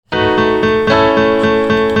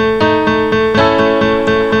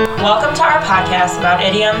podcast about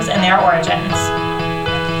idioms and their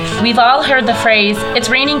origins. We've all heard the phrase, "It's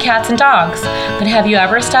raining cats and dogs," but have you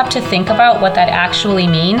ever stopped to think about what that actually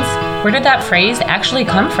means? Where did that phrase actually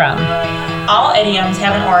come from? All idioms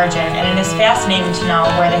have an origin, and it is fascinating to know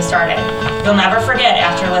where they started. You'll never forget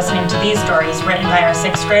after listening to these stories written by our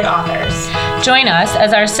 6th grade authors. Join us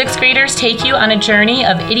as our 6th graders take you on a journey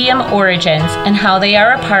of idiom origins and how they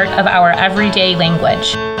are a part of our everyday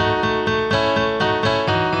language.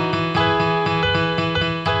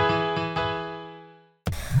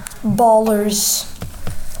 Ballers.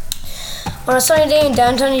 On a sunny day in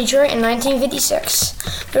downtown Detroit in 1956,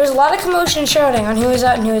 there was a lot of commotion and shouting on who was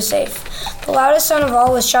out and who was safe. The loudest sound of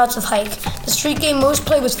all was shouts of "Hike." The street game most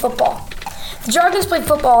played was football. The Dragons played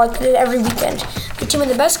football like they did every weekend. The team had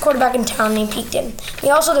the best quarterback in town named Peekton. They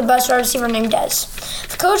also had the best wide receiver named Dez.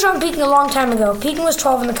 The coach found Peekton a long time ago. Peekton was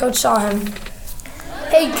 12 and the coach saw him.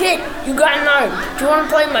 "Hey kid, you got an arm. Do you want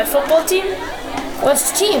to play my football team?" "What's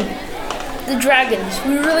the team?" "The Dragons.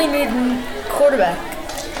 We really need a quarterback."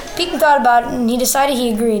 Peekton thought about it and he decided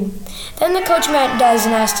he agreed. Then the coach met Dez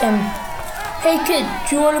and asked him, "Hey kid,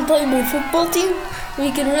 do you want to play my football team?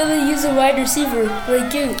 We can really use a wide receiver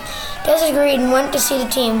like you." Dez agreed and went to see the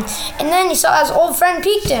team, and then he saw his old friend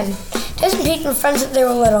Peekton. Dez and Peekton were friends since they were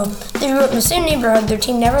little. They grew up in the same neighborhood. Their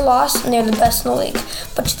team never lost, and they were the best in the league.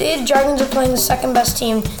 But today the Dragons are playing the second best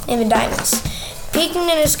team, named the Diamonds. Peekton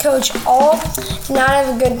and his coach all did not have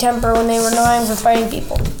a good temper when they were known for fighting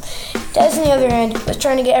people. Dez, on the other hand, was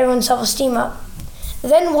trying to get everyone's self-esteem up.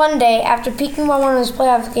 Then one day, after Peekton won one of his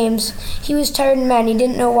playoff games, he was tired and mad and he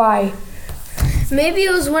didn't know why. "Maybe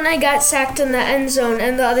it was when I got sacked in the end zone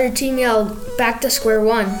and the other team yelled, 'Back to square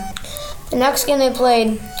one.'" The next game they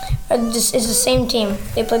played is the same team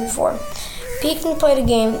they played before. Peekton played a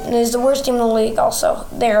game and is the worst team in the league also.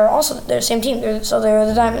 They're the same team, so they're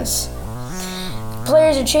the Diamonds. The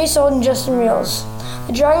players are Chase Old and Justin Reels.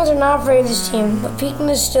 The Dragons are not afraid of this team, but Peekton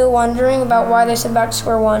is still wondering about why they said back to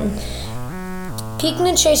square one. Peekton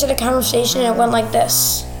and Chase had a conversation and it went like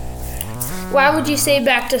this. "Why would you say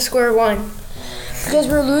back to square one?" "Because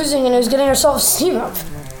we're losing and it was getting our self-esteem up."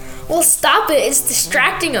 "Well, stop it. It's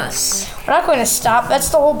distracting us." "We're not going to stop. That's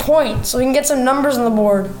the whole point, so we can get some numbers on the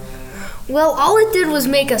board." "Well, all it did was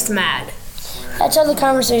make us mad." That's how the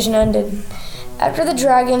conversation ended. After the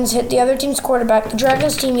Dragons hit the other team's quarterback, the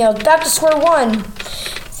Dragons team yelled, "Back to square one!"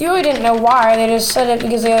 They really didn't know why. They just said it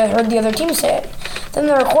because they had heard the other team say it. Then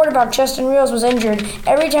their quarterback, Justin Reels, was injured.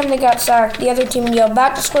 Every time they got sacked, the other team yelled,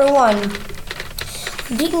 "Back to square one!"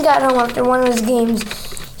 When Peekton got home after one of his games,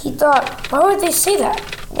 he thought, why would they say that?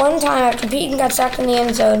 One time after Peekton got sacked in the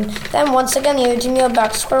end zone, then once again the other team yelled,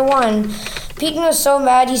 "Back to square one!" Peekton was so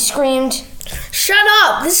mad he screamed, "Shut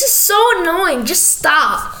up! This is so annoying! Just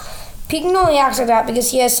stop!" Peekton only acts like that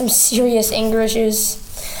because he has some serious anger issues.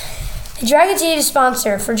 The Dragons needed a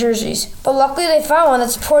sponsor for jerseys, but luckily they found one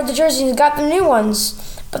that supported the jerseys and got them new ones.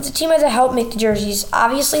 But the team had to help make the jerseys.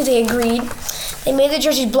 Obviously they agreed. They made the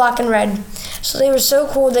jerseys black and red, so they were so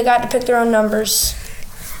cool they got to pick their own numbers.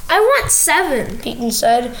 "I want 7, Peekton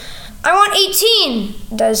said. "I want 18,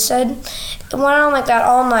 Dez said. It went on like that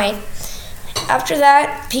all night. After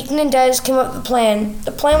that, Peekton and Dez came up with a plan.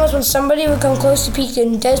 The plan was when somebody would come close to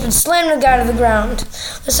Peekton, Dez would slam the guy to the ground.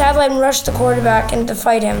 The sideline rushed the quarterback in to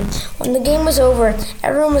fight him. When the game was over,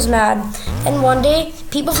 everyone was mad. Then one day,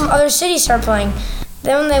 people from other cities started playing.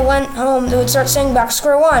 Then when they went home, they would start saying back to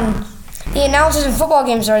square one. The announcers in football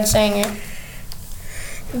games started saying it.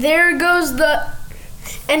 There goes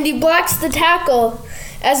and he blocks the tackle,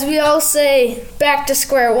 as we all say, back to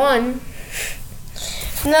square one."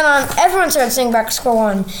 From then on, everyone started saying back to square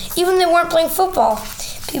one, even when they weren't playing football.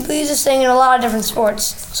 People used to sing in a lot of different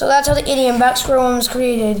sports, so that's how the idiom back to square one was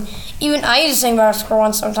created. Even I used to sing back to square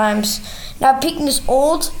one sometimes. Now Peekton is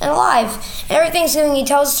old and alive, and every Thanksgiving he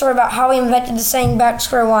tells a story about how he invented the saying back to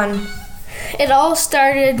square one. "It all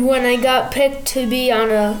started when I got picked to be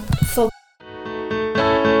on a football."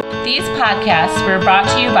 These podcasts were brought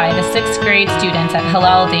to you by the 6th grade students at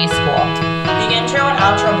Hillel Day School. The intro and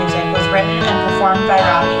outro music was written and performed by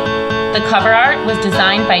Robbie. The cover art was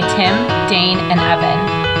designed by Tim, Dane, and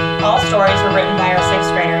Evan. All stories were written by our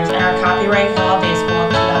 6th graders and are copyright Hillel Day